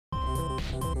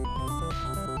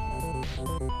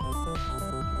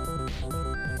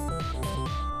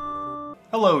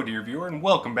Hello, dear viewer, and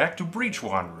welcome back to Breach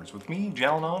Wanderers with me,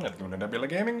 Jalanon of Lunar Nebula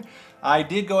Gaming. I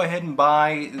did go ahead and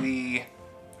buy the,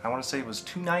 I want to say it was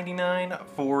 $2.99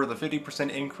 for the 50%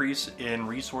 increase in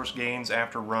resource gains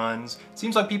after runs.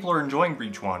 Seems like people are enjoying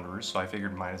Breach Wanderers, so I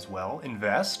figured might as well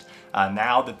invest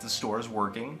now that the store is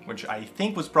working, which I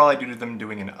think was probably due to them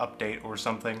doing an update or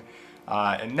something.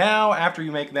 And now, after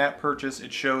you make that purchase,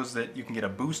 it shows that you can get a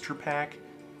booster pack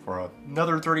for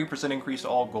another 30% increase to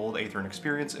all gold, aether, and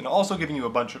experience, and also giving you a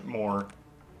bunch more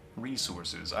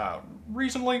resources.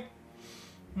 Recently,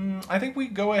 I think we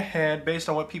go ahead, based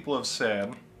on what people have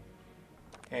said,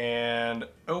 and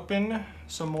open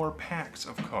some more packs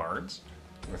of cards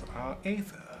with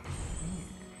aether.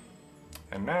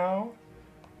 And now,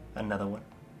 another one.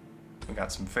 We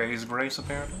got some Phase Grace,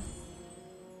 apparently.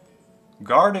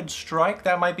 Guarded Strike,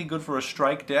 that might be good for a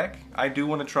strike deck. I do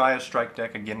want to try a strike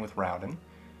deck again with Rowden.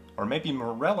 Or maybe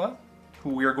Morella, who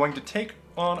we are going to take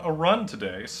on a run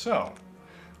today. So,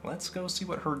 let's go see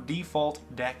what her default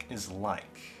deck is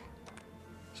like.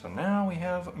 So now we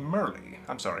have Merle.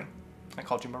 I'm sorry, I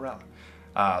called you Morella.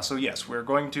 So yes, we're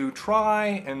going to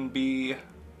try and be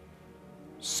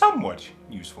somewhat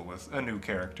useful with a new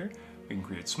character. We can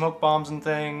create smoke bombs and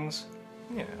things.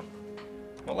 Yeah.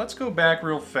 Well, let's go back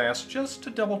real fast just to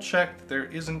double check that there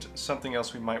isn't something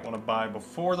else we might want to buy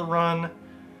before the run.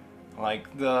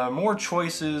 Like, the more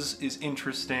choices is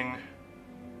interesting.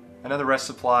 Another rest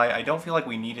supply, I don't feel like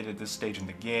we need it at this stage in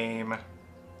the game.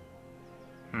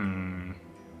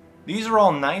 These are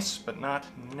all nice, but not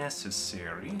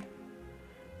necessary.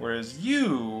 Whereas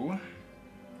you,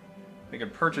 they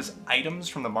could purchase items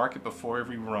from the market before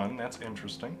every run. That's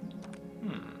interesting.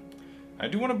 I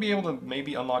do want to be able to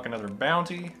maybe unlock another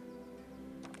bounty.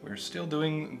 We're still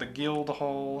doing the guild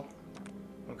haul.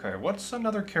 Okay, what's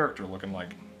another character looking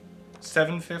like?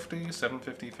 750,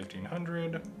 750,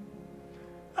 1500.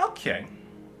 Okay.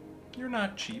 You're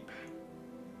not cheap.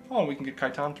 Oh, we can get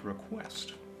Kaitan through a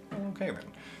quest. Okay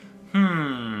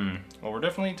then. Well, we're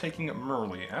definitely taking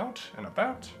Merle out and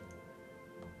about.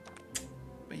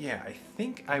 But yeah, I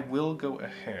think I will go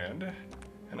ahead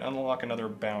and unlock another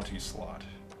bounty slot.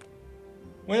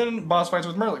 Win boss fights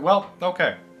with Merle. Well,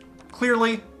 okay.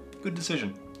 Clearly, good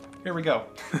decision. Here we go.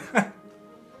 We're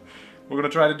gonna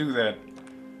try to do that.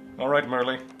 Alright,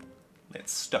 Merle,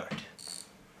 let's start.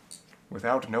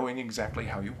 Without knowing exactly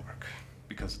how you work,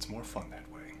 because it's more fun that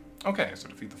way. Okay, so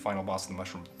defeat the final boss in the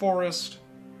Mushroom Forest.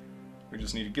 We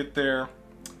just need to get there.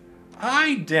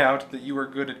 I doubt that you are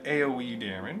good at AoE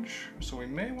damage, so we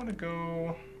may want to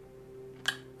go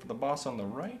for the boss on the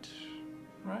right.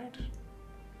 Right?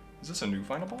 Is this a new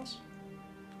final boss?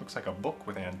 Looks like a book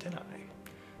with antennae.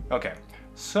 Okay,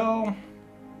 so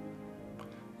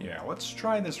yeah, let's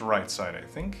try this right side, I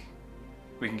think.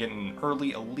 We can get an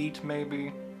early elite,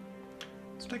 maybe.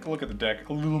 Let's take a look at the deck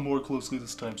a little more closely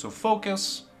this time. So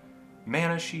Focus,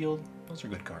 Mana Shield, those are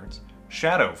good cards.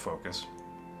 Shadow Focus.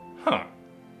 Huh.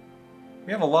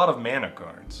 We have a lot of mana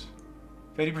cards.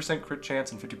 80% crit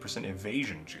chance and 50%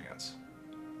 evasion chance.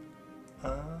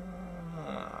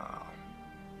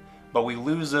 But we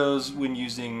lose those when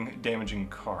using damaging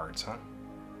cards, huh?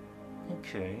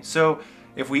 Okay, so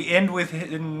if we end with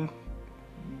hidden,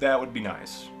 that would be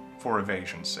nice for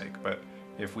evasion's sake, but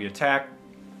if we attack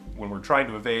when we're trying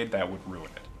to evade, that would ruin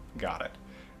it. Got it.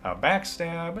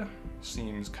 Backstab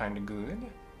seems kind of good.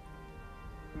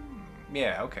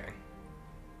 Yeah, okay.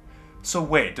 So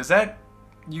wait, does that,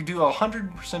 you do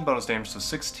 100% bonus damage to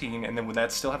 16, and then would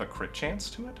that still have a crit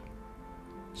chance to it?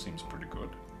 Seems pretty good.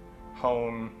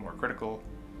 Hone, more critical.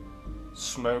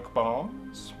 Smoke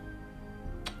bombs.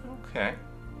 Okay.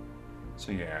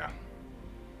 So yeah.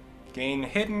 Gain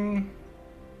hidden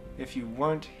if you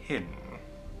weren't hidden.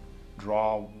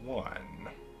 Draw 1.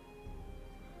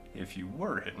 If you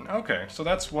were hidden. Okay, so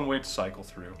that's one way to cycle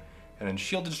through. And then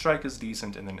Shielded Strike is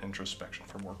decent, and then Introspection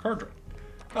for more card draw.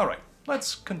 Alright,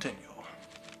 let's continue.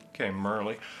 Okay,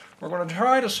 Merle. We're going to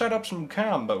try to set up some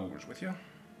combos with you.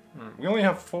 We only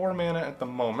have 4 mana at the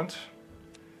moment.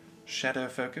 Shadow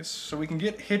Focus. So we can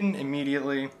get hidden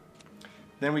immediately.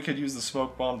 Then we could use the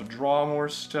Smoke Bomb to draw more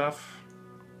stuff.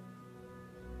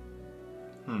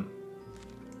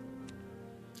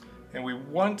 And we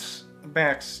want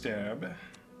Backstab.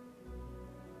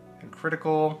 And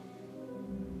Critical.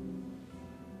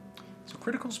 So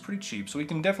Critical's pretty cheap, so we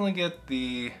can definitely get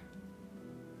the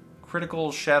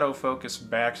Critical Shadow Focus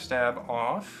Backstab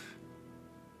off.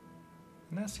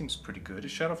 And that seems pretty good.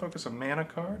 Is Shadow Focus a mana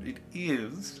card? It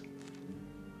is.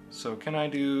 So can I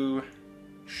do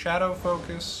Shadow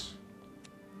Focus,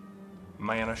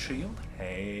 Mana Shield?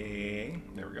 Hey,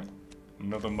 there we go.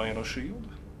 Another Mana Shield,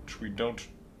 which we don't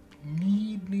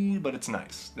need, but it's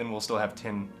nice. Then we'll still have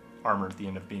 10 armor at the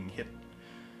end of being hit.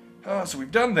 So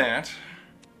we've done that.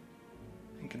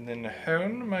 I can then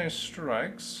hone my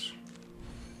strikes.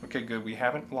 Okay, good. We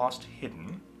haven't lost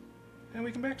hidden. And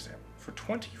we can backstab for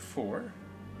 24.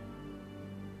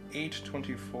 8,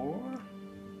 24.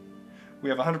 We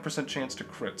have a 100% chance to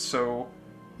crit. So,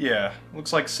 yeah,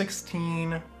 looks like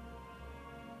 16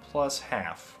 plus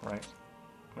half, right?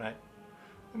 Right.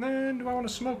 And then, do I want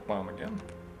to smoke bomb again?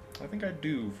 I think I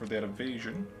do for that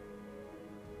evasion.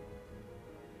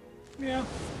 Yeah.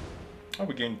 Oh,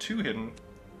 we gained 2 hidden.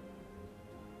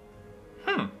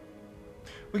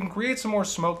 We can create some more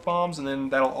smoke bombs, and then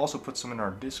that'll also put some in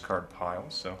our discard pile.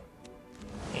 So,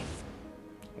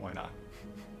 why not?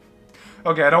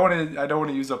 Okay, I don't want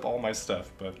to use up all my stuff,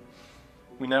 but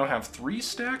we now have 3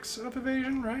 stacks of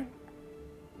evasion, right?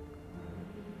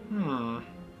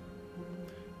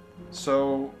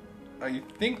 So, I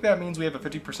think that means we have a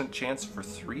 50% chance for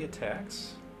 3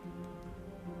 attacks.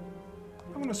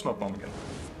 I'm gonna smoke bomb again.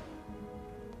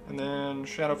 And then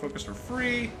shadow focus for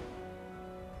free.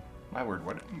 My word,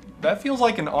 what? That feels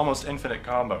like an almost infinite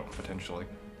combo, potentially,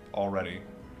 already.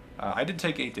 I did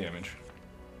take 8 damage.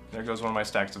 There goes one of my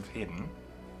stacks of hidden.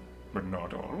 But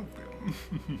not all of them.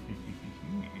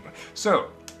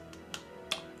 So,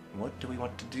 what do we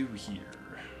want to do here?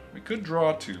 We could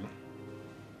draw 2.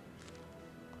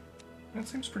 That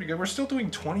seems pretty good. We're still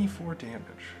doing 24 damage.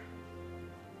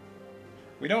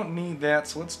 We don't need that,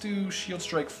 so let's do Shield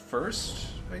Strike first.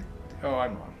 Oh,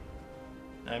 I'm wrong.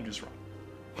 I'm just wrong.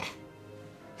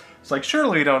 It's like,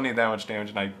 surely we don't need that much damage,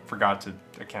 and I forgot to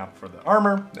account for the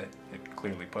armor that it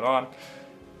clearly put on.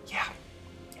 Yeah.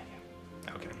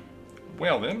 Okay.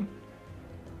 Well then,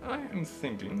 I am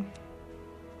thinking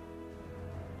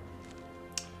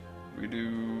we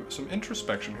do some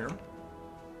introspection here.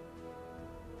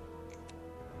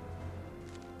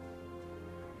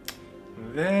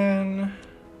 Then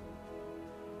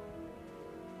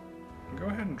go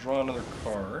ahead and draw another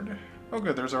card. Oh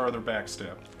good, there's our other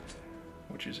backstab,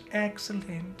 which is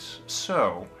excellent.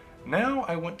 So, now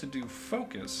I want to do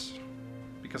focus,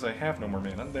 because I have no more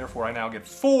mana, therefore I now get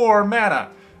 4 mana!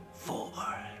 4!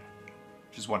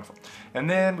 Which is wonderful. And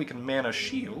then we can mana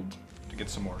shield to get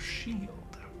some more shield.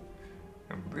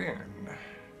 And then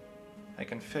I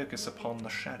can focus upon the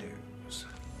shadows.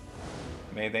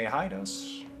 May they hide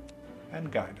us and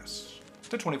guide us.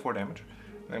 To 24 damage.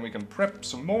 Then we can prep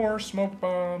some more smoke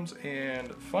bombs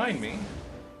and find me,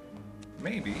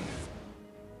 maybe,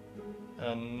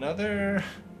 another,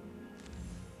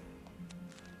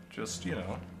 just, you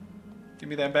know, give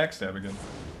me that backstab again.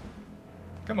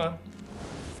 Come on.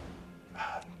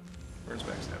 Where's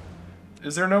backstab?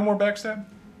 Is there no more backstab?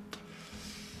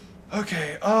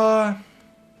 Okay,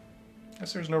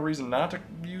 guess there's no reason not to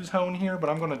use hone here, but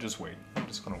I'm gonna just wait. I'm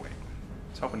just gonna wait. I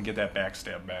was hoping to get that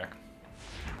backstab back.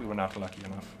 We were not lucky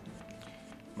enough.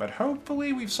 But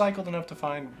hopefully we've cycled enough to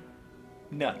find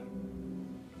none.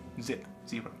 Zip.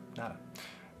 0. Nada.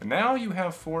 And now you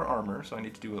have 4 armor, so I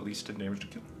need to do at least 10 damage to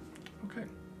kill. Okay.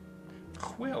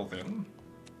 Well then.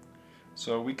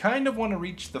 So we kind of want to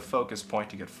reach the focus point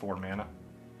to get 4 mana,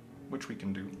 which we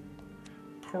can do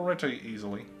pretty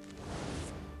easily.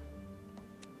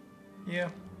 Yeah.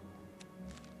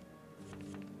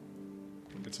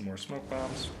 Get some more smoke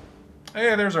bombs.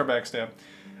 Hey, there's our backstab.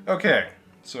 Okay,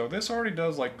 so this already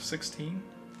does like 16.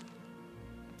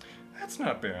 That's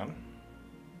not bad.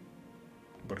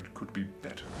 But it could be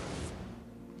better.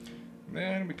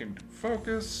 Then we can do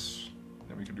focus.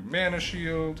 Then we can do mana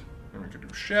shield. Then we can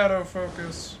do shadow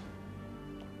focus.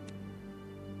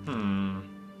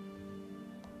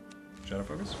 Shadow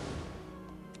focus.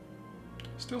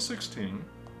 Still 16.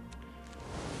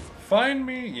 Find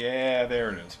me. Yeah, there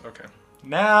it is. Okay.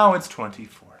 Now it's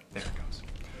 24. There it goes.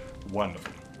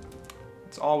 Wonderful.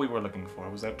 That's all we were looking for,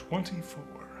 was that 24.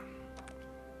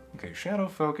 Okay, shadow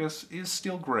focus is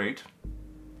still great.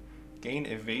 Gain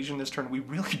evasion this turn. We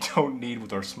really don't need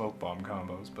with our smoke bomb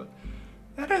combos, but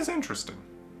that is interesting.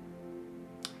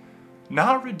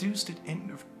 Not reduced at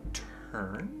end of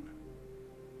turn?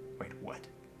 Wait, what?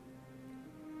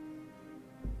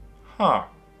 Huh.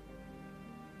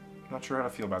 Not sure how to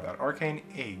feel about that. Arcane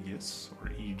Aegis,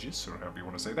 or Aegis, or however you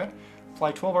want to say that.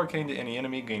 Apply 12 arcane to any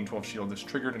enemy, gain 12 shield if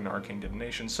triggered in arcane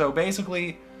detonation. So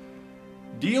basically,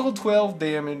 deal 12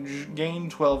 damage, gain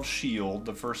 12 shield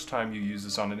the first time you use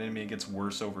this on an enemy. It gets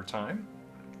worse over time.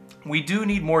 We do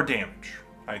need more damage,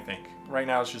 I think. Right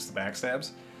now it's just the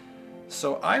backstabs.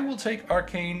 So I will take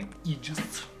Arcane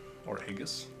Aegis, or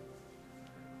Aegis.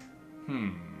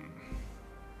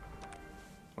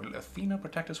 Will Athena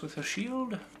protect us with her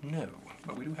shield? No,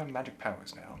 but we do have magic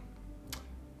powers now.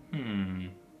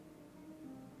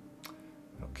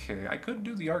 Okay, I could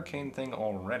do the arcane thing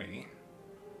already.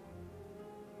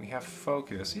 We have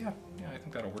focus. Yeah, I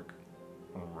think that'll work.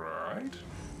 Alright.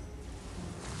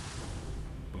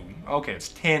 Boom. Okay, it's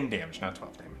 10 damage, not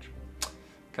 12 damage.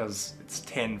 Because it's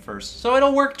 10 first. So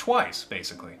it'll work twice,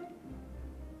 basically.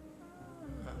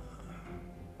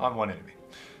 On one enemy.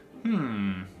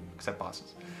 Except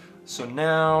bosses. So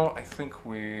now, I think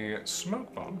we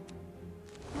smoke bomb.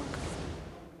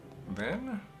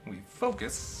 Then we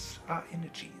focus our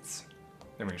energies.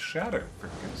 Then we shadow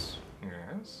focus.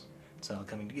 Yes. It's all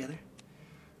coming together.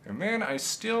 And then I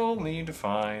still need to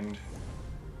find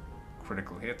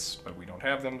critical hits, but we don't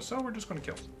have them, so we're just going to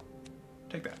kill.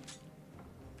 Take that.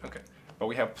 Okay. But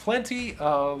we have plenty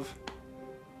of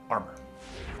armor.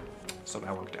 So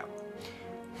that worked out.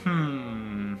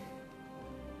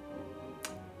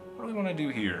 What do we want to do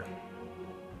here?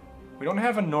 We don't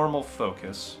have a normal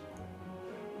focus.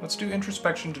 Let's do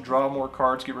introspection to draw more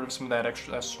cards, get rid of some of that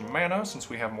extra mana, since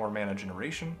we have more mana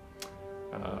generation.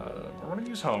 We're going to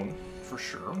use home, for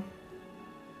sure.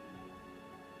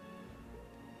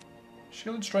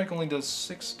 Shielded Strike only does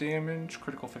 6 damage,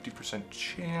 critical 50%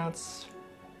 chance.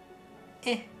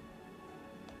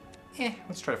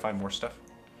 Let's try to find more stuff.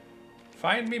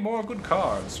 Find me more good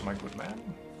cards, my good man.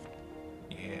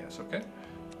 Yes, okay.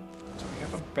 So we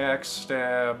have a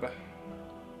backstab. Do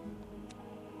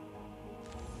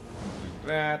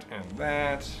that and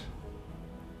that.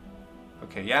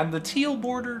 Okay, yeah, and the teal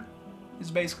border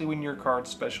is basically when your card's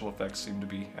special effects seem to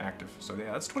be active. So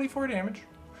yeah, that's 24 damage.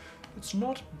 It's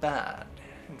not bad.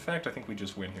 In fact, I think we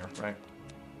just win here, right?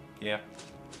 Yeah.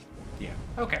 Yeah,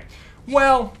 okay.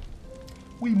 Well,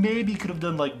 we maybe could have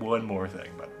done like one more thing,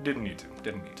 but didn't need to.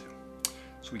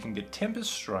 So we can get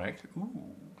Tempest Strike.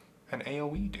 Ooh, an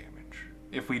AoE damage.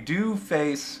 If we do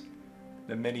face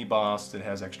the mini boss that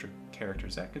has extra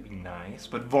characters, that could be nice.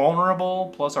 But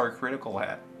vulnerable plus our critical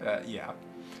hat, yeah.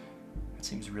 That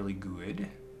seems really good.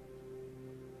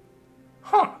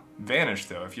 Huh. Vanish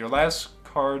though. If your last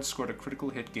card scored a critical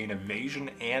hit, gain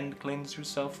evasion and cleanse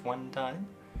yourself one time.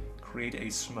 Create a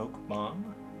smoke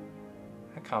bomb.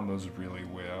 That combos really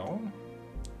well.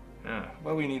 Yeah,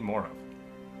 what do we need more of?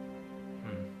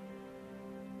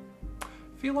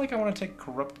 Feel like I want to take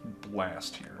Corrupted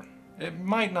Blast here. It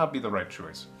might not be the right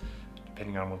choice,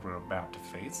 depending on what we're about to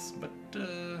face, but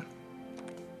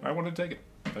I want to take it.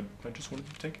 I just wanted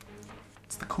to take it.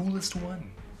 It's the coolest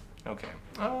one. Okay.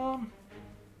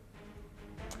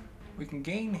 We can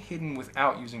gain hidden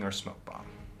without using our smoke bomb.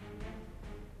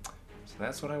 So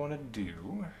that's what I want to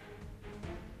do.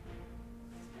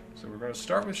 So we're going to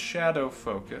start with Shadow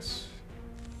Focus.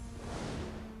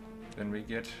 Then we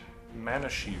get Mana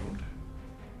Shield.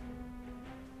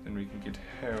 Then we can get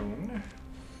Hone.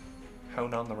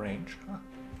 Hone on the range. Huh.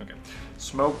 Okay.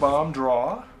 Smoke Bomb,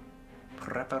 draw.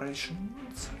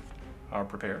 Preparations are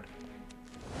prepared.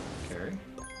 Okay.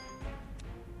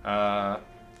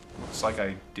 Looks like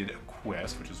I did a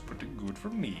quest, which is pretty good for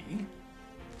me.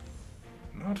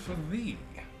 Not for the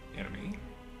enemy.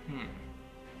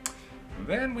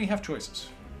 Then we have choices.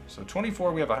 So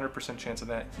 24, we have 100% chance of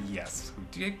that. Yes, we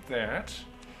take that.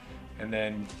 And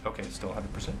then, okay, still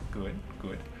 100%. Good,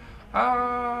 good.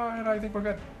 And I think we're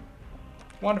good.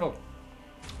 Wonderful.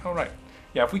 All right.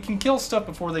 Yeah, if we can kill stuff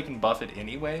before they can buff it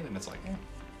anyway, then it's like,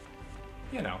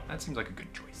 you know, that seems like a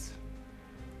good choice.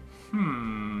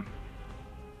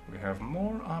 We have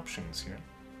more options here.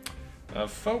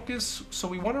 Focus. So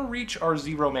we want to reach our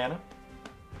 0 mana,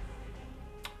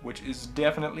 which is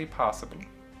definitely possible.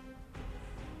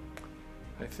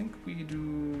 I think we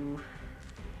do...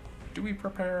 Do we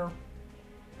prepare?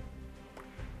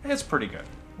 It's pretty good.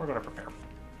 We're going to prepare.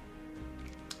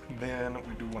 Then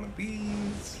we do one of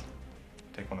these.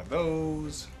 Take one of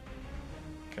those.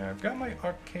 Okay, I've got my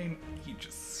Arcane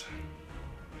Aegis.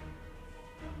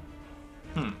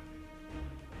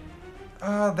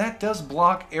 That does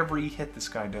block every hit this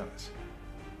guy does.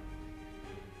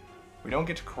 We don't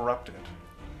get to corrupt it.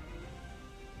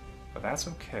 But that's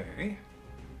okay.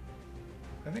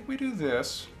 I think we do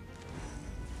this.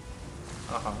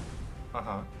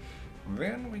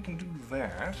 Then we can do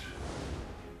that.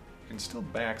 We can still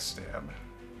backstab.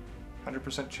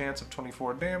 100% chance of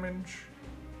 24 damage.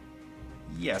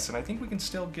 Yes, and I think we can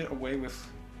still get away with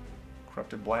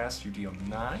Corrupted Blast. You deal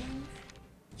 9.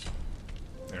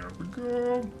 There we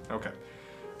go. Okay.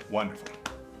 Wonderful.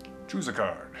 Choose a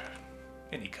card.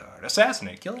 Any card.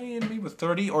 Assassinate. Kill any enemy with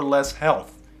 30 or less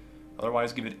health.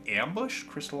 Otherwise, give it Ambush,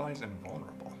 Crystallize, and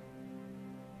Vulnerable.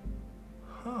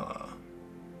 Huh.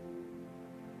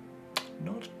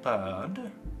 Not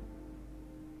bad.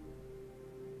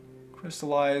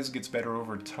 Crystallize gets better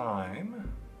over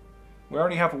time. We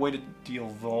already have a way to deal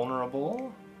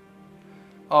vulnerable.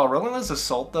 Oh, Relentless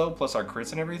Assault, though, plus our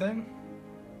crits and everything?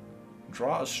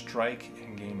 Draw a strike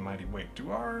and gain mighty. Wait,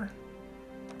 do our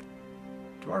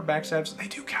backstabs? They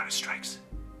do count as strikes.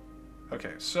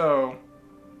 Okay, so...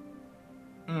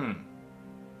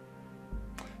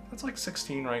 That's like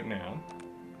 16 right now.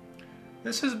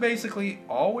 This is basically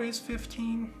always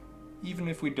 15, even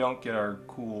if we don't get our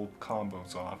cool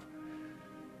combos off.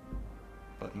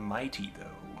 But mighty, though.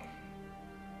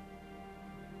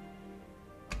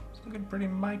 It's looking pretty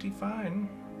mighty fine.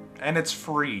 And it's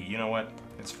free, you know what?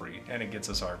 It's free, and it gets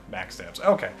us our backstabs.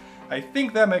 Okay, I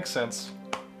think that makes sense.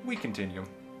 We continue.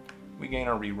 We gain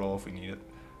our reroll if we need it.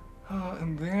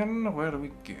 And then, where do we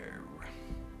go?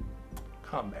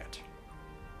 Combat.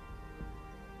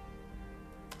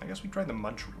 I guess we try the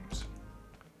mushrooms.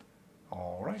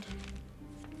 Alright.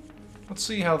 Let's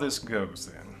see how this goes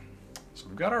then. So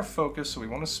we've got our focus, so we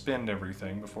want to spend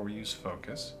everything before we use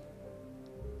focus.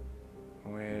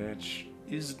 Which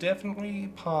is definitely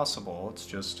possible. It's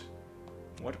just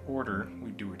what order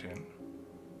we do it in.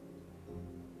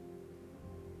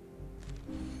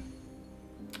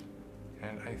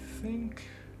 And I think...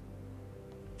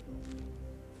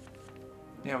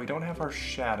 Yeah, we don't have our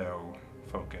shadow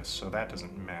focus, so that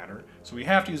doesn't matter. So we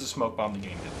have to use a smoke bomb to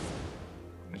gain it.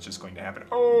 And it's just going to happen.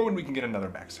 Oh, and we can get another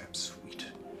backstab. Sweet.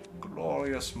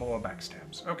 Glorious, more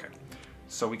backstabs. Okay.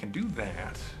 So we can do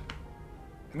that.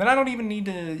 And then I don't even need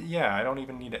to... Yeah, I don't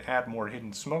even need to add more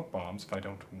hidden smoke bombs if I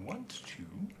don't want to.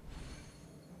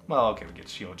 Well, okay, we get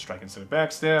shielded strike instead of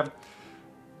backstab.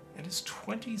 It is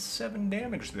 27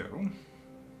 damage, though.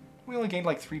 We only gained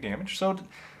like 3 damage, so...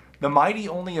 The mighty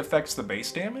only affects the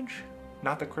base damage,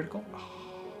 not the critical.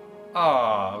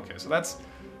 Ah, okay, so it's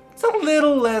a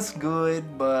little less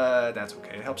good, but that's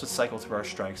okay. It helps us cycle through our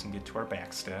strikes and get to our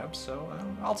backstab, so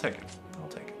I'll take it. I'll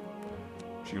take it.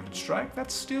 Shielded strike,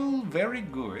 that's still very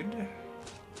good.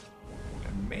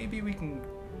 And maybe we can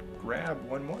grab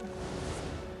one more.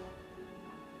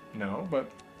 No, but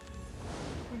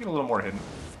we get a little more hidden.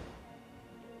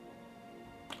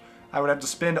 I would have to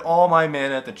spend all my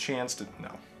mana at the chance to...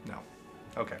 No. No.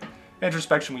 Okay.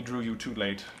 Introspection, we drew you too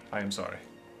late. I am sorry.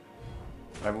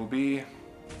 I will be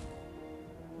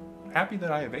happy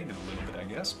that I evaded a little bit, I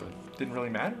guess, but it didn't really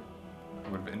matter. I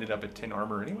would have ended up at 10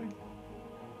 armor anyway.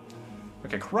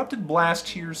 Okay, Corrupted Blast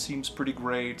here seems pretty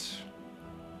great.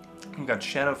 We've got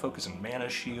Shadow Focus and Mana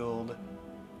Shield.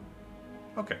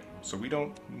 Okay, so we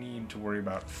don't need to worry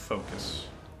about Focus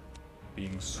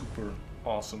being super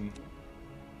awesome.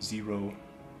 0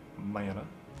 mana.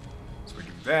 So we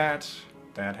do that.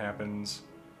 That happens.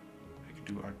 I can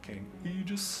do Arcane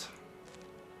Aegis.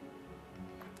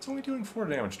 It's only doing 4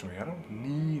 damage to me. I don't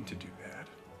need to do that.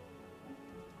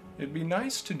 It'd be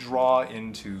nice to draw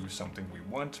into something we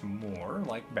want more,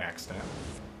 like Backstab.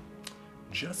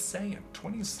 Just saying.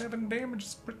 27 damage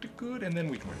is pretty good, and then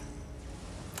we can win.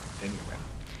 Then you win.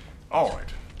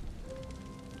 Alright.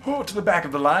 Oh, to the back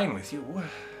of the line with you.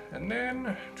 And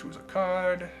then choose a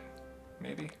card.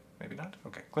 Maybe. Maybe not.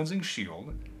 Okay. Cleansing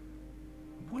Shield.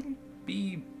 Wouldn't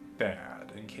be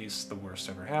bad in case the worst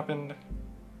ever happened.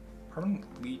 Permanent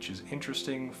Leech is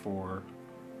interesting for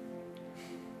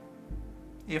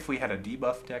if we had a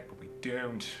debuff deck, but we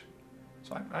don't.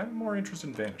 So I'm more interested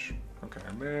in Vanish. Okay,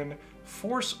 and then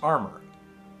Force Armor.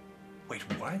 Wait,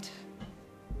 what?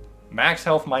 Max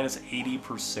health minus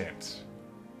 80%.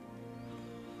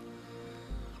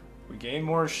 We gain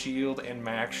more shield and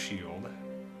max shield.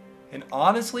 And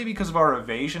honestly, because of our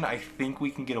evasion, I think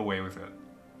we can get away with it.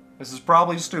 This is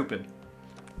probably stupid.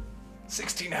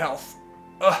 16 health.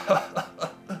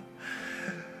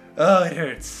 Oh, it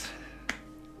hurts.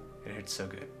 It hurts so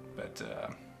good. But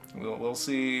we'll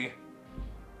see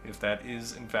if that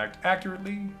is in fact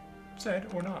accurately said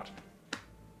or not.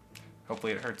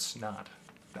 Hopefully it hurts not.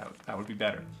 That would be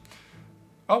better.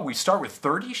 Oh, we start with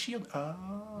 30 shield?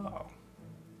 Oh.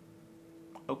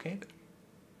 Okay then.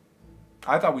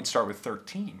 I thought we'd start with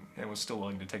 13 and was still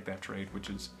willing to take that trade, which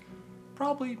is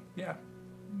probably, yeah.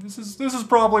 This is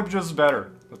probably just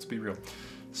better. Let's be real.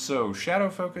 So, Shadow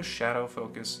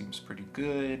Focus seems pretty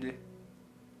good.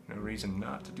 No reason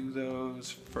not to do those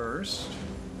first,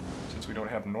 since we don't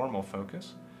have normal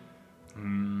focus.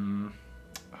 Hone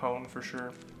for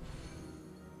sure.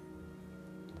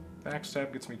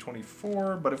 Backstab gets me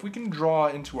 24, but if we can draw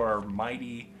into our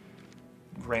mighty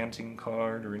granting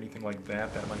card or anything like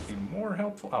that, that might be more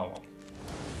helpful. Oh, well.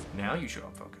 Now you show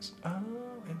up focus. Oh,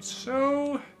 and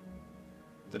so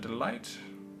the delight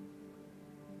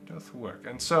doth work.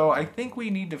 And so I think we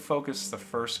need to focus the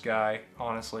first guy,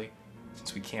 honestly,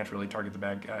 since we can't really target the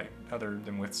bad guy other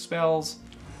than with spells.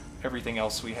 everything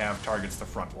else we have targets the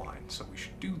front line. So we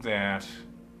should do that.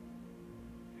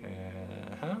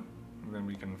 And then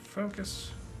we can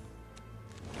focus.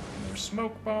 Another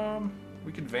smoke bomb.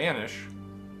 We could vanish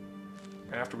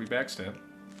after we backstab.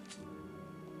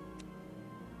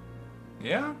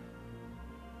 Yeah?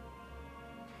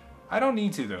 I don't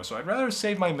need to, though, so I'd rather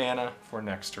save my mana for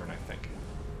next turn, I think.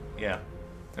 Yeah.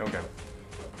 Okay.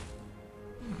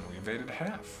 We evaded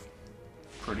half.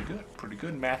 Pretty good. Pretty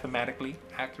good. Mathematically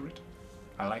accurate.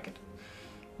 I like it.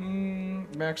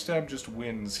 Backstab just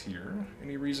wins here.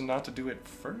 Any reason not to do it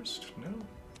first?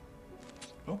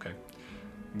 No? Okay.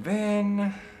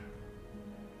 Then...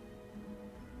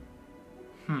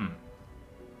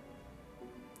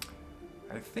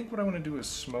 I think what I want to do is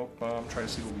smoke bomb, try to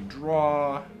see what we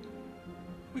draw.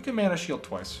 We can mana shield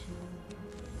twice.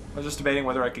 I was just debating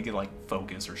whether I could get like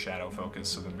focus or shadow focus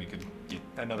so that we could get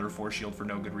another force shield for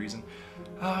no good reason.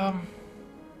 I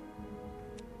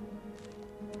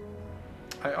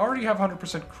already have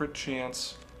 100% crit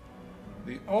chance.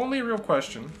 The only real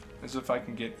question is if I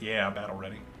can get, yeah, battle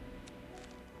ready.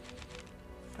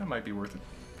 That might be worth it.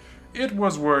 It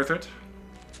was worth it.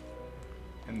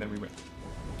 And then we win.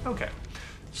 Okay.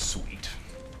 Sweet.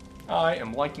 I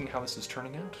am liking how this is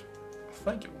turning out.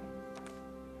 Thank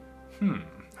you.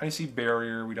 Icy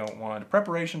barrier we don't want.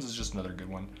 Preparations is just another good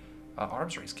one.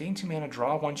 Arms race. Gain 2 mana,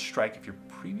 draw 1 strike if your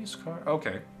previous card...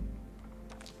 Okay.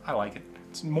 I like it.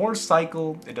 It's more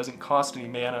cycle. It doesn't cost any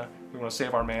mana. We want to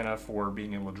save our mana for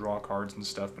being able to draw cards and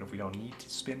stuff, but if we don't need to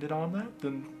spend it on that,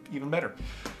 then even better.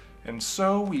 And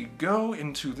so we go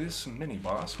into this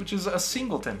mini-boss, which is a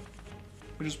singleton,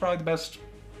 which is probably the best,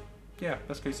 yeah,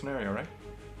 best case scenario, right?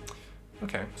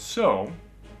 Okay, so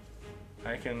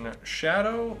I can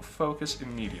shadow focus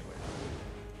immediately.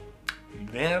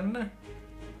 Then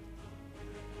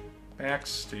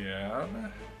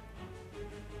backstab.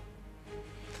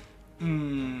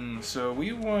 So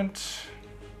we want...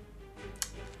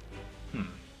 I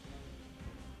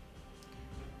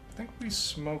think we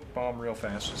smoke bomb real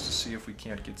fast just to see if we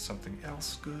can't get something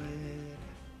else good.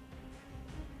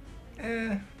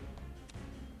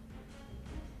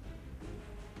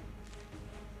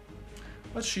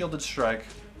 Let's shielded strike.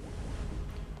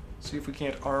 See if we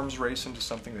can't arms race into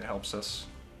something that helps us.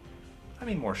 I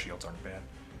mean, more shields aren't bad.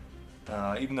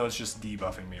 Even though it's just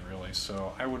debuffing me, really.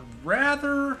 So I would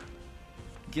rather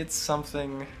get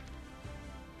something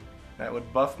that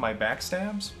would buff my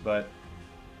backstabs, but...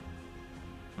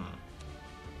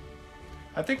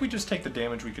 I think we just take the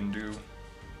damage we can do,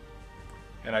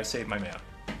 and I save my mana.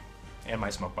 And my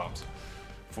smoke bombs.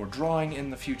 For drawing in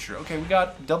the future. Okay, we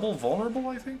got double vulnerable,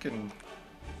 I think, and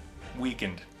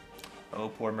weakened. Oh,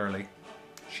 poor Merly.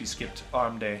 She skipped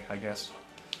arm day, I guess.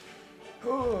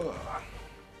 Okay,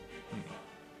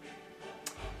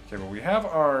 well, we have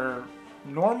our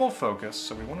normal focus,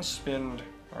 so we want to spend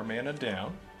our mana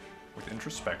down with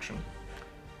introspection.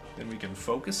 Then we can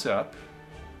focus up.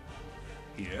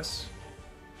 Yes.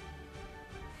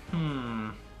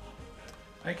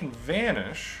 I can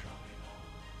vanish,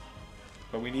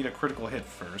 but we need a critical hit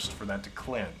first for that to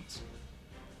cleanse.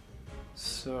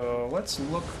 So let's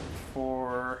look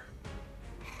for...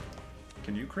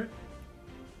 Can you crit?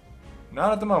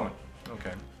 Not at the moment.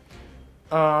 Okay.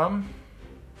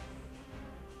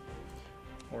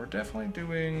 We're definitely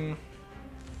doing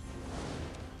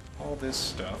all this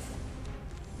stuff.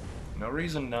 No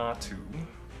reason not to.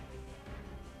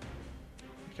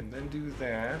 We can then do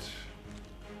that.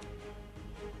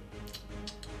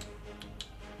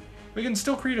 We can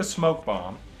still create a smoke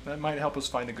bomb. That might help us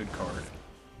find a good card.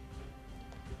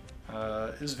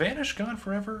 Is Vanish gone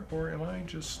forever, or am I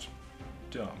just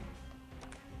dumb?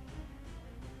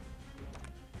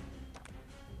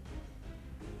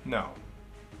 No.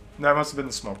 That must have been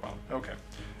the smoke bomb. Okay.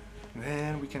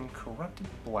 Then we can Corrupted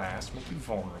Blast, make you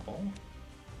vulnerable.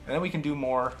 And then we can do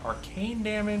more arcane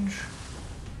damage.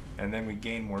 And then we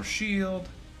gain more shield.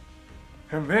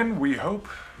 And then we hope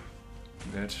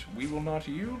that we will not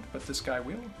yield, but this guy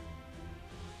will.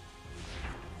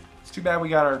 It's too bad we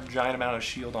got our giant amount of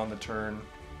shield on the turn.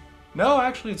 No,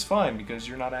 actually it's fine, because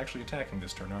you're not actually attacking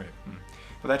this turn, are you?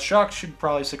 But that shock should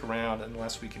probably stick around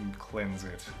unless we can cleanse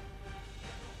it.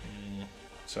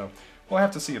 So, we'll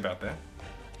have to see about that.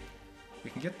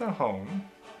 We can get the home.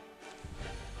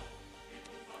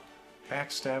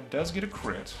 Backstab does get a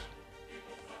crit.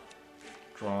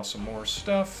 Draw some more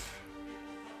stuff.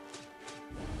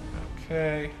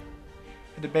 Okay.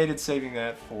 I debated saving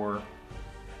that for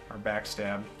our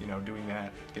backstab, you know, doing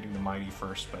that, getting the mighty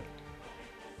first, but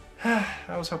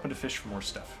I was hoping to fish for more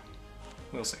stuff.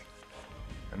 We'll see.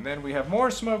 And then we have more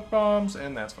smoke bombs,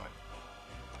 and that's fine.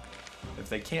 If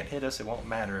they can't hit us, it won't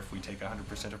matter if we take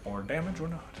 100% or more damage or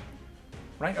not.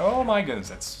 Right? Oh my goodness,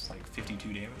 that's like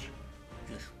 52 damage.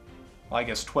 Well, I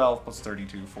guess 12 plus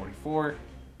 32, 44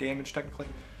 damage technically.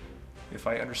 If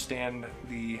I understand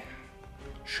the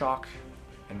shock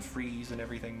and freeze and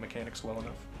everything mechanics well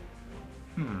enough.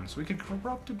 So we could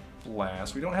Corrupted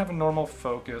Blast. We don't have a normal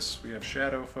focus. We have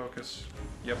Shadow Focus.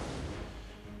 Yep.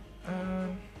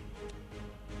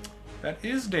 That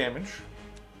is damage.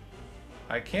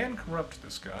 I can corrupt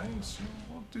this guy, so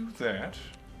we'll do that.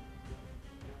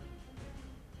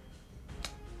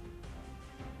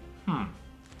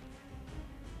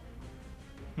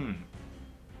 Let's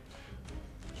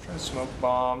try Smoke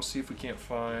Bomb, see if we can't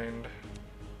find...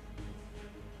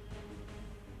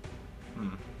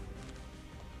 We'll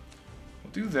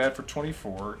do that for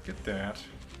 24, get that.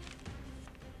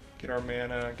 Get our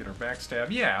mana, get our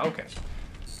backstab. Yeah, okay.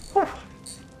 Whew.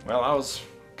 Well, I was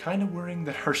kind of worrying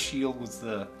that our shield was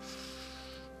the...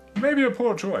 maybe a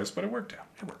poor choice, but it worked out.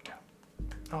 It worked out.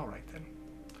 Alright then.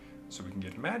 So we can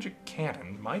get Magic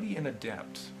Cannon, Mighty and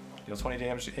Adept. Deal 20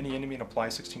 damage to any enemy and apply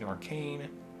 16 Arcane.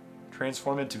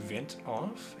 Transform it to Vent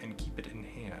Off and keep it in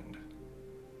hand.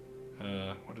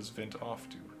 What does Vent Off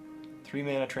do? 3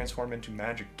 mana, transform into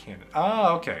Magic Cannon.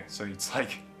 Ah, okay. So it's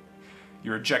like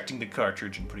you're ejecting the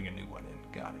cartridge and putting a new one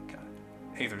in. Got it, got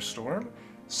it. Aether Storm.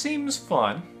 Seems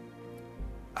fun.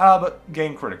 But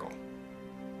gain critical.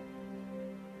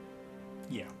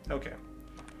 Yeah, okay.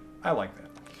 I like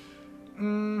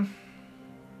that.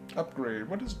 Upgrade.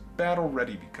 What does Battle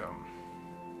Ready become?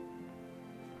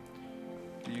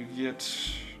 Do you get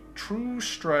True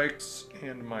Strikes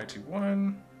and Mighty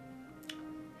 1?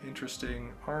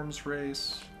 Interesting. Arms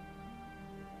Race.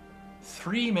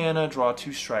 3 mana, draw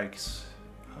 2 strikes.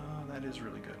 Oh, that is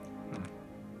really good.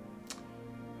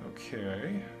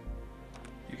 Okay.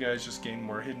 You guys just gain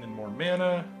more hidden and more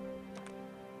mana.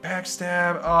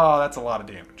 Backstab. Oh, that's a lot of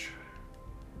damage.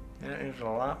 That is a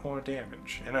lot more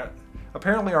damage. And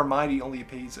apparently our Mighty only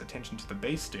pays attention to the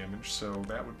base damage, so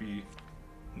that would be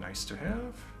nice to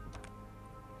have.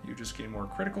 You just gain more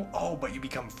critical. Oh, but you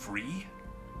become free?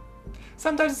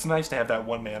 Sometimes it's nice to have that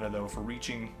 1 mana, though, for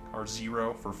reaching our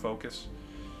 0 for focus.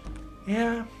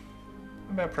 Yeah.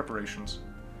 What about preparations?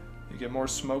 You get more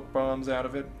smoke bombs out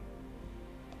of it.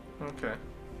 Okay.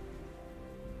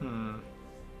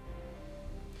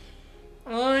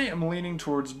 I am leaning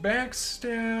towards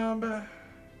backstab.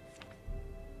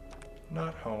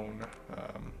 Not hone.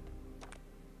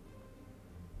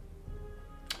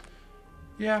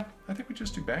 Yeah, I think we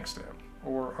just do backstab.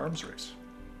 Or arms race.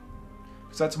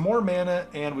 Because that's more mana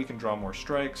and we can draw more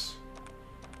strikes.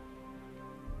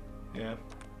 Yeah.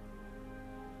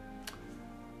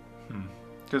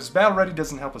 Because Battle Ready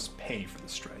doesn't help us pay for the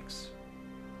strikes.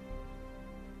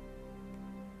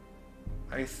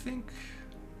 I think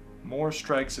more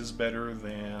strikes is better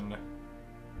than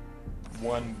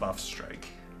 1 buff strike,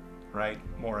 right?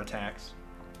 More attacks.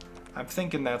 I'm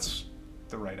thinking that's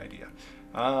the right idea.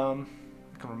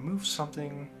 We can remove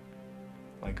something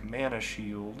like Mana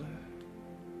Shield.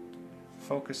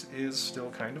 Focus is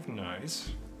still kind of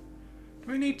nice.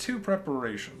 Do we need 2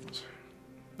 preparations?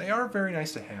 They are very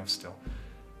nice to have still.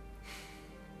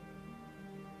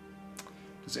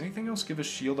 Does anything else give us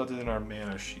shield other than our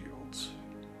Mana Shields?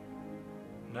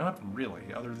 Not really,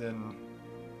 other than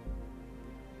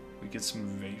we get some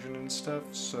evasion and stuff,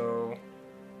 so...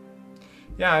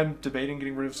 yeah, I'm debating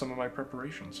getting rid of some of my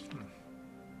preparations.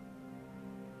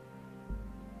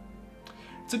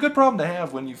 It's a good problem to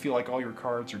have when you feel like all your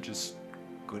cards are just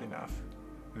good enough.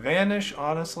 Vanish,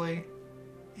 honestly,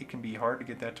 it can be hard to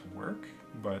get that to work,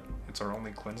 but it's our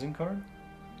only cleansing card.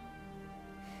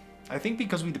 I think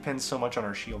because we depend so much on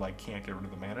our shield, I can't get rid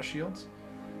of the Mana Shields.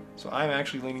 So I'm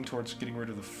actually leaning towards getting rid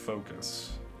of the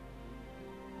focus.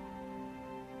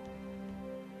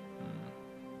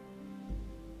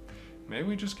 Maybe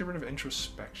we just get rid of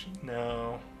introspection.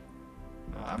 No.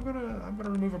 I'm gonna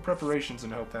remove our preparations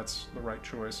and hope that's the right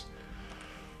choice.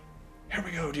 Here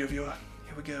we go, dear viewer.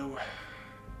 Here we go.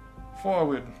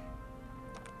 Forward.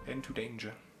 Into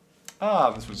danger. Ah,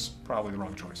 this was probably the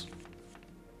wrong choice.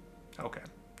 Okay.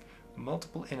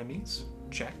 Multiple enemies.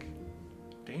 Check.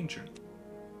 Danger.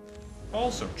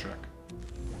 Also check.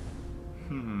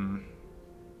 So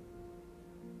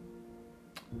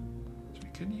we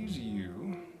could use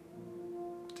you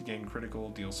to gain critical,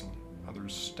 deal some other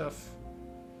stuff.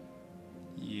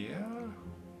 Yeah.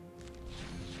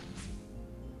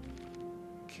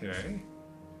 Okay.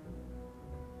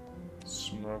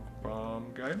 Smoke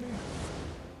bomb, guide me.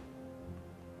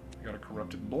 We got a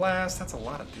corrupted blast. That's a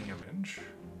lot of damage.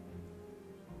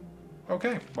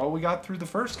 Okay, well we got through the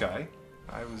first guy.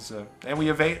 And we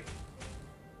evade.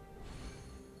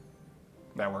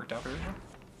 That worked out very well.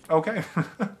 Okay.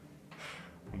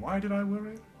 Why did I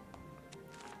worry?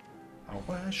 Oh,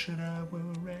 why should I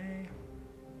worry?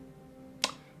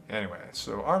 Anyway,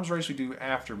 so arms race we do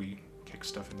after we kick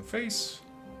stuff in the face.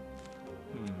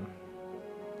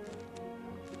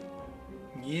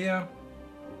 Yeah.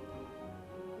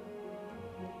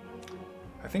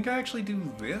 I think I actually do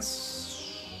this.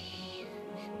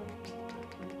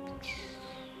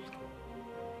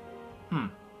 I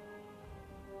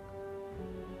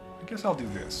guess I'll do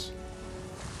this.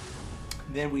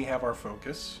 Then we have our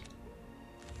focus.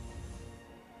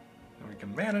 Then we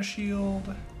can mana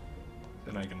shield.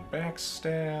 Then I can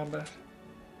backstab.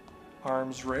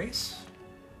 Arms race.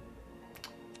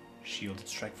 Shielded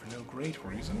strike for no great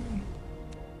reason.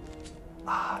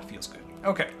 Ah, it feels good.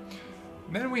 Okay.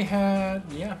 Then we had,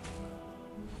 yeah.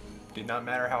 Did not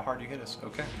matter how hard you hit us.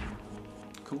 Okay.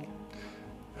 Cool.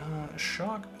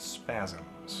 Shock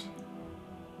spasms.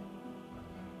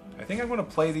 I think I'm going to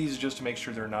play these just to make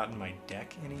sure they're not in my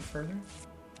deck any further.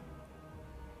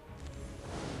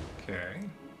 Okay.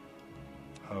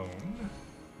 Hone.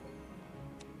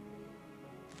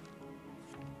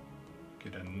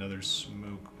 Get another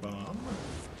smoke bomb.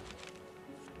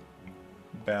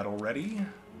 Battle ready.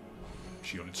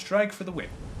 Shielded strike for the win.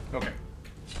 Okay.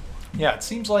 Yeah, it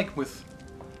seems like with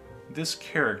this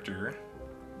character,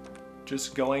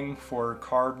 just going for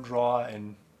card draw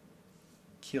and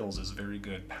kills is very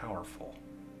good, powerful.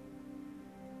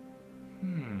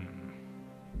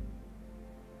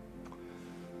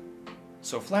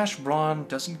 So Flash Brawn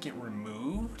doesn't get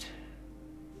removed?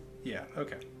 Yeah,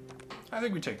 okay. I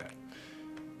think we take that.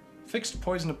 Fixed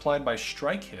poison applied by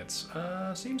strike hits.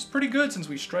 Seems pretty good since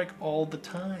we strike all the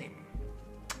time.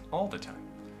 All the time.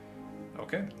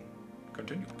 Okay,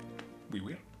 continue. We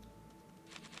will.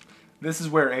 This is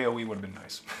where AoE would have been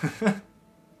nice.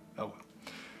 Oh well.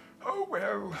 Oh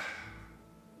well.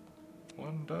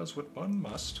 One does what one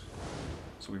must.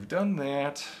 So we've done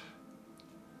that.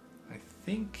 I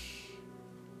think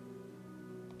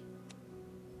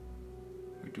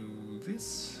we do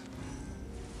this.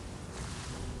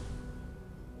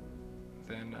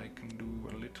 Then I can do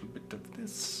a little bit of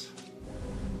this.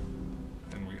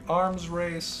 Then we arms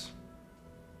race.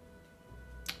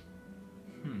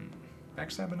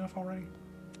 Backstab enough already?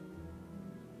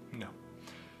 No.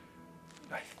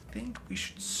 I think we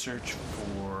should search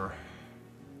for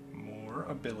more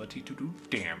ability to do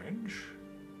damage.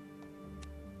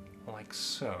 Like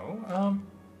so.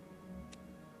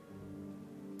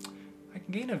 I can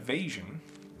gain evasion.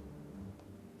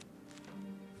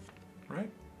 Right?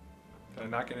 Did I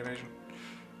not get evasion?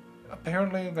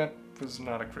 Apparently that was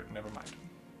not a crit. Never mind.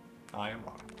 I am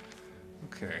wrong.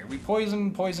 Okay, we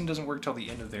poison. Poison doesn't work till the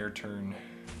end of their turn.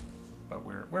 But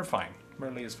we're fine.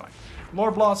 Merle is fine. Lore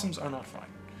Blossoms are not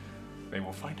fine. They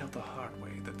will find out the hard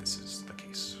way that this is the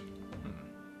case.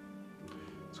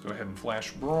 Let's go ahead and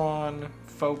Flash Brawn,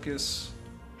 Focus,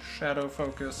 Shadow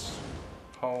Focus,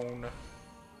 Hone,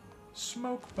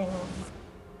 Smoke Bomb,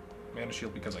 Mana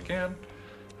Shield because I can.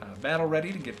 Battle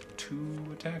ready to get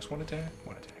 2 attacks, 1 attack,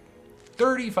 1 attack.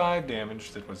 35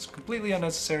 damage that was completely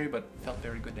unnecessary but felt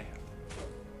very good to have.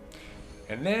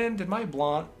 And then did my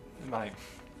brawn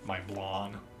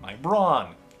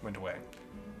went away.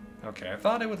 Okay, I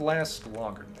thought it would last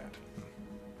longer than that.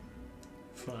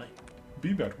 Fine.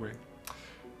 Be that way.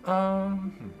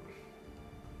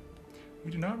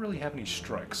 We do not really have any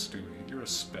strikes, do we? You're a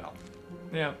spell.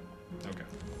 Yeah, okay.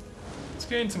 Let's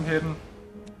gain some hidden.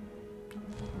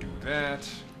 Do that.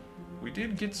 We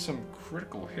did get some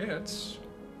critical hits.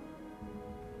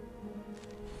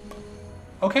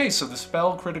 Okay, so the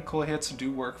spell critical hits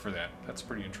do work for that. That's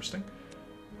pretty interesting.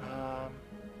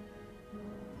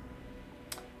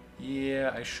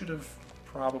 Yeah, I should have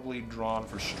probably drawn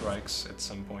for strikes at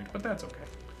some point, but that's okay.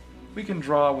 We can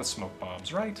draw with smoke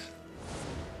bombs, right?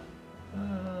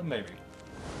 Maybe.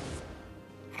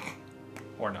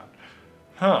 Or not.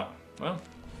 Huh. Well,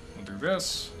 we'll do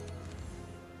this.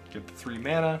 Get the 3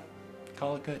 mana.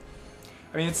 Call it good.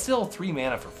 I mean, it's still 3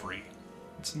 mana for free.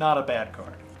 It's not a bad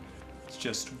card. It's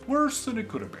just worse than it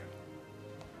could have been.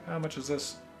 How much is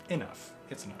this? Enough.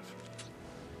 It's enough.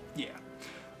 Yeah.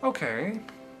 Okay.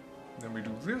 Then we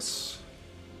do this.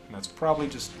 And that's probably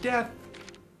just death.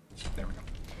 There we go.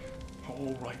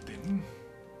 Alright then.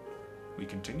 We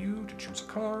continue to choose a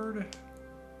card.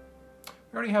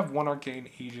 We already have 1 Arcane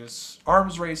Aegis.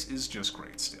 Arms Race is just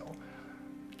great still.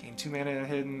 Gain 2 mana and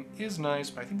hidden is nice,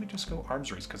 but I think we just go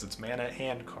Arms Race because it's mana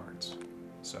and cards.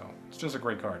 So, it's just a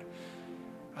great card.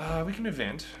 We can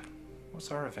event.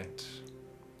 What's our event?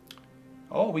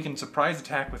 Oh, we can surprise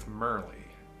attack with Merle.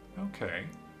 Okay.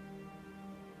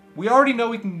 We already know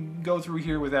we can go through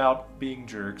here without being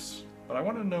jerks, but I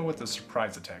want to know what the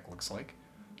surprise attack looks like.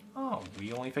 Oh,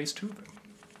 we only face 2 of them.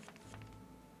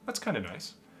 That's kind of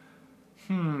nice.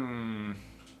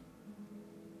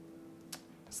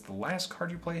 Is the last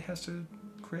card you play has to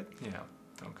crit? Yeah,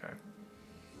 okay.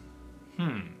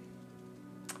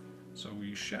 So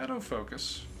we Shadow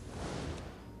Focus,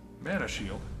 Mana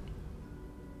Shield,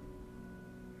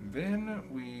 then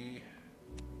we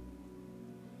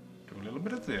do a little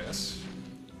bit of this.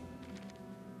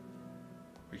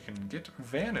 We can get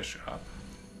Vanish up,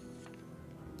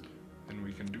 then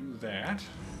we can do that.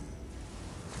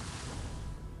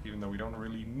 Even though we don't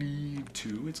really need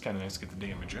to, it's kind of nice to get the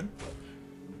damage in.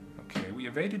 Okay, we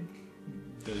evaded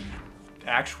the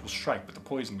actual strike, but the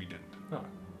poison we didn't. Oh,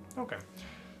 okay.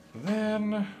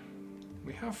 Then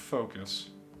we have Focus.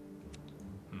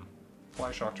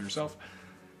 Apply Shock to yourself.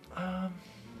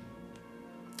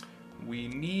 We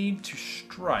need to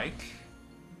strike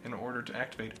in order to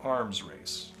activate Arms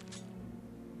Race.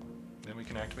 Then we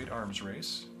can activate Arms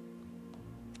Race.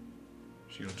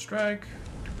 Shield Strike.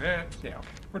 Do that. Yeah, okay.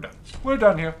 We're done. We're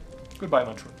done here. Goodbye,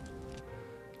 Lunchroom.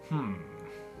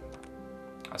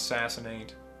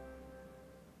 Assassinate.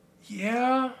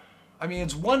 Yeah. I mean,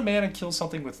 it's 1 mana, kills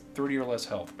something with 30 or less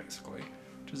health, basically.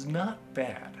 Which is not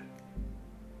bad.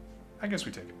 I guess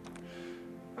we take it.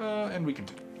 And we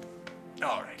continue.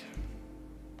 Alright.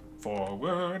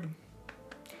 Forward.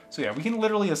 So yeah, we can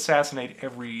literally assassinate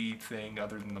everything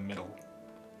other than the middle.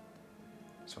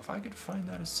 So if I could find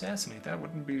that assassinate, that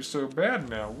wouldn't be so bad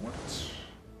now. What?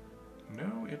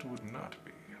 No, it would not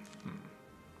be.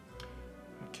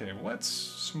 Okay, well, let's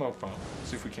Smoke Bomb.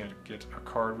 See if we can't get a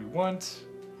card we want.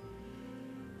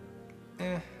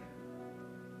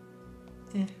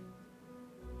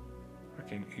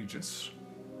 Arcane Aegis.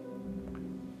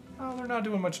 Oh, they're not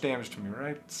doing much damage to me,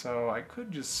 right? So I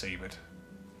could just save it.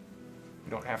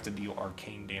 We don't have to deal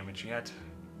arcane damage yet.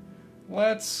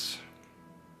 Let's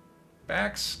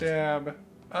backstab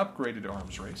upgraded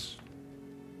Arms Race.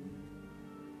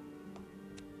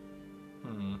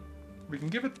 We can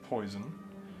give it poison.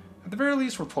 At the very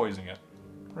least, we're poisoning it,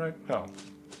 right? Oh.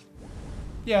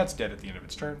 Yeah, it's dead at the end of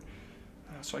its turn.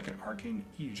 So I can Arcane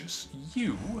Aegis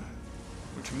you,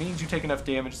 which means you take enough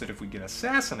damage that if we get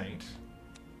Assassinate,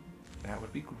 that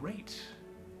would be great.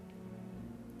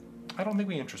 I don't think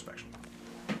we Introspection.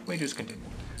 We just continue.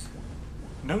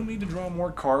 No need to draw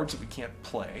more cards that we can't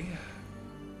play.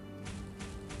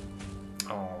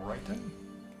 Alright then.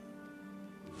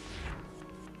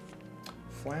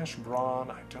 Flash Brawn,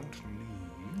 I don't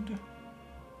need.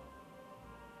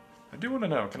 I do want to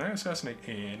know, can I assassinate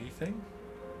anything?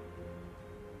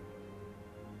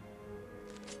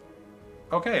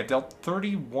 Okay, it dealt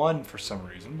 31 for some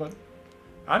reason, but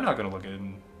I'm not going to look it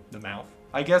in the mouth.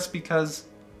 I guess because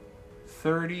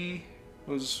 30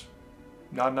 was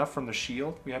not enough from the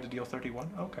shield, we had to deal 31?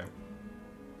 Okay.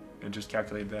 It just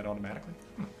calculated that automatically.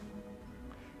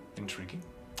 Intriguing.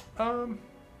 Do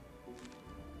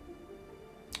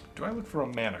I look for a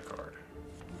mana card?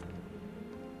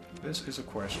 This is a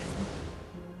question.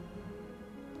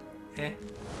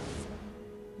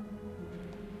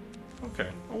 Okay,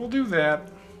 well, we'll do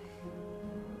that.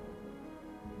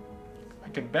 I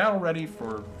can battle ready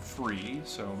for free,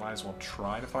 so might as well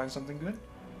try to find something good.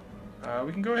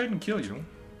 We can go ahead and kill you,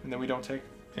 and then we don't take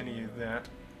any of that.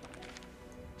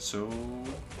 So,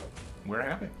 we're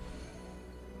happy.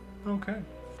 Okay.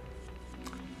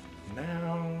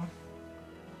 Now,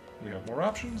 we have more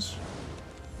options.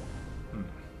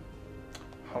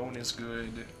 Hone is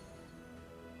good.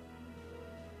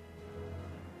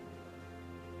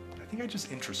 I think I just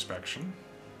Introspection.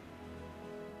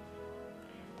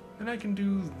 Then I can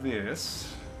do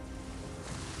this.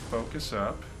 Focus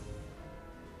up.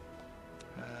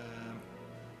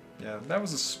 Yeah, that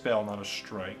was a spell, not a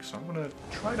strike. So I'm going to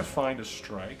try to find a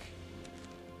strike.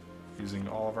 Using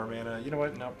all of our mana. You know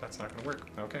what? Nope, that's not going to work.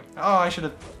 Okay. Oh, I should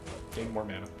have gained more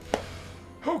mana.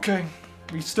 Okay.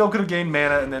 We still could have gained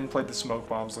mana and then played the smoke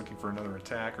bombs looking for another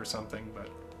attack or something, but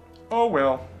oh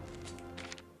well.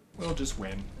 We'll just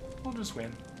win. We'll just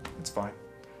win. It's fine.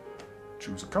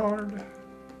 Choose a card.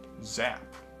 Zap.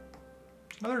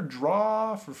 Another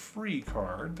draw for free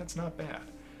card. That's not bad.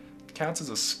 It counts as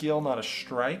a skill, not a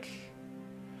strike.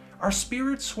 Our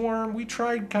Spirit Swarm, we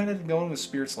tried kind of going with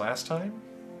spirits last time.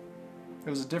 It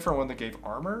was a different one that gave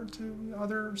armor to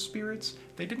other spirits.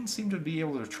 They didn't seem to be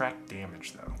able to attract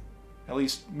damage, though. At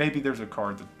least, maybe there's a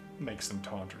card that makes them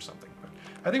taunt or something. But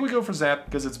I think we go for Zap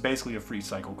because it's basically a free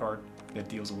cycle card that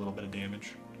deals a little bit of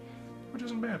damage, which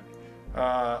isn't bad.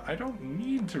 I don't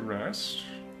need to rest,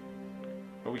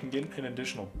 but we can get an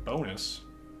additional bonus.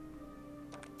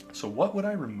 So what would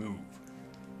I remove?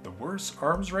 The worst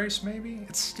arms race, maybe?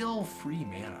 It's still free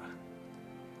mana.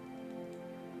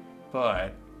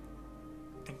 But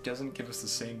it doesn't give us the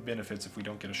same benefits if we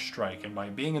don't get a strike. And by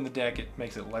being in the deck, it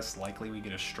makes it less likely we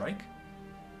get a strike.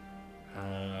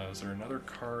 Is there another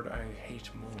card I hate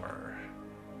more?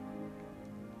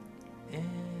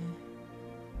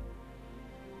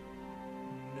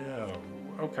 No.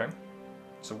 Okay.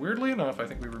 So weirdly enough, I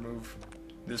think we remove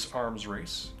this arms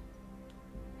race.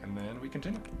 And then we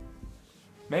continue.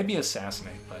 Maybe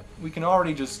Assassinate, but we can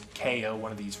already just KO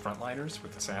one of these frontliners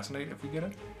with Assassinate if we get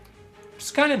it. Which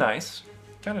is kind of nice.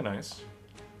 Kind of nice.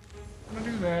 I'm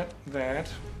gonna do that.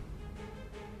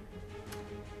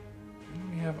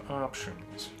 And we have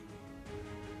options.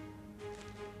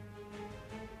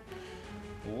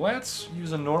 Let's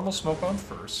use a normal smoke bomb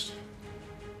first.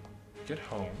 Get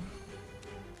home.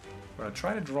 I'm gonna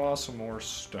try to draw some more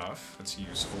stuff that's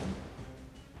useful.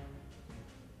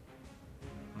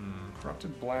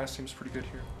 Corrupted Blast seems pretty good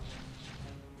here.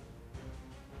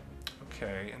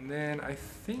 Okay, and then I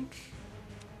think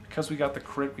because we got the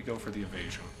crit, we go for the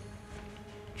evasion.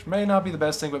 Which may not be the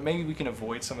best thing, but maybe we can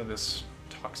avoid some of this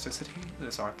toxicity,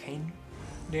 this arcane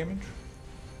damage.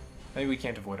 Maybe we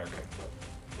can't avoid arcane.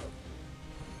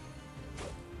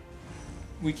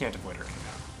 We can't avoid arcane.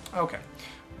 Okay.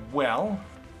 Well,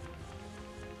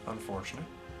 unfortunate.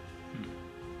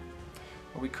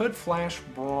 Well, we could flash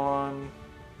Brawn.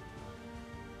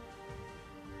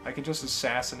 I can just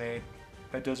assassinate.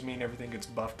 That does mean everything gets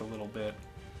buffed a little bit.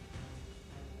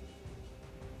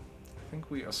 I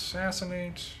think we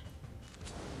assassinate.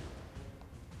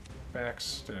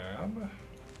 Backstab.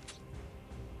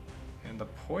 And the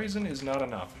poison is not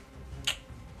enough.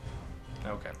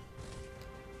 Okay.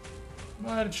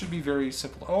 But it should be very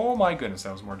simple. Oh my goodness,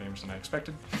 that was more damage than I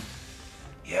expected.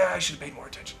 Yeah, I should have paid more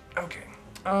attention. Okay.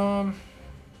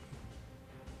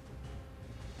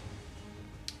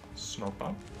 Smoke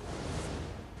bomb.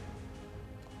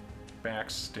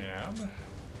 Backstab.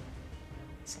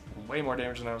 It's way more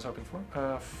damage than I was hoping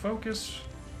for. Focus.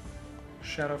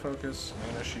 Shadow focus.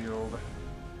 Mana shield.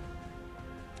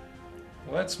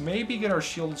 Let's maybe get our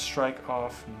shielded strike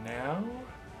off now.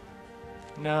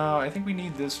 No, I think we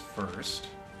need this first.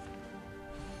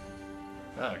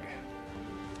 Ugh.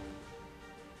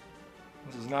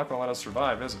 This is not going to let us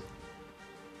survive, is it?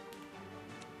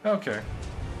 Okay.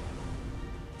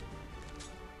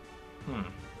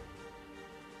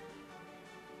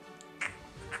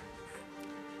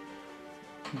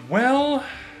 Well,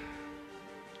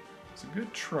 it's a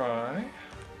good try.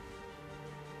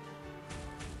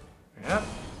 Yep.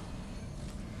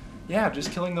 Yeah,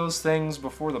 just killing those things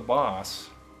before the boss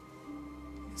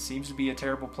seems to be a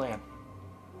terrible plan.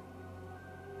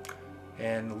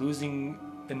 And losing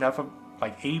enough of,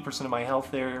 like 80% of my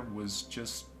health there was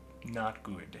just not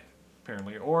good,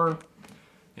 apparently. Or,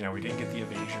 you know, we didn't get the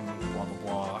evasion, blah, blah,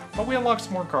 blah. But we unlocked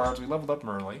some more cards. We leveled up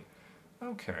Merly.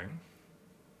 Okay.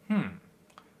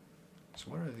 So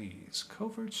what are these?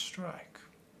 Covert Strike.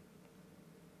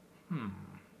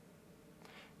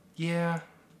 Yeah.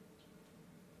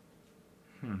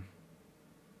 I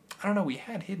don't know, we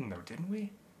had Hidden though, didn't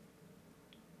we?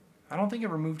 I don't think it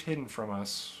removed Hidden from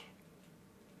us.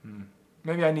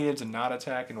 Maybe I needed to not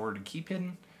attack in order to keep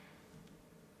Hidden?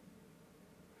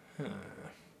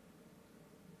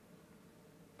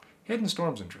 Hidden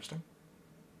Storm's interesting.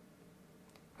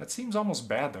 That seems almost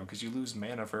bad though, because you lose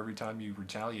mana for every time you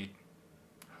retaliate.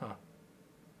 Huh.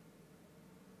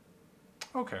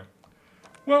 Okay.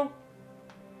 Well,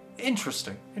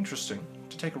 interesting. Interesting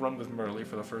to take a run with Merly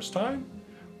for the first time.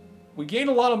 We gained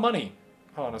a lot of money,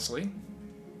 honestly.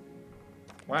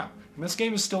 Wow. And this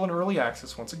game is still in early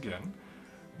access once again.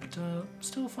 But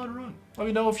still a fun run. Let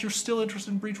me know if you're still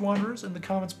interested in Breach Wanderers in the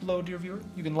comments below, dear viewer.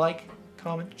 You can like,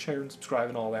 comment, share, and subscribe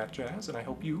and all that jazz. And I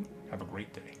hope you have a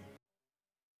great day.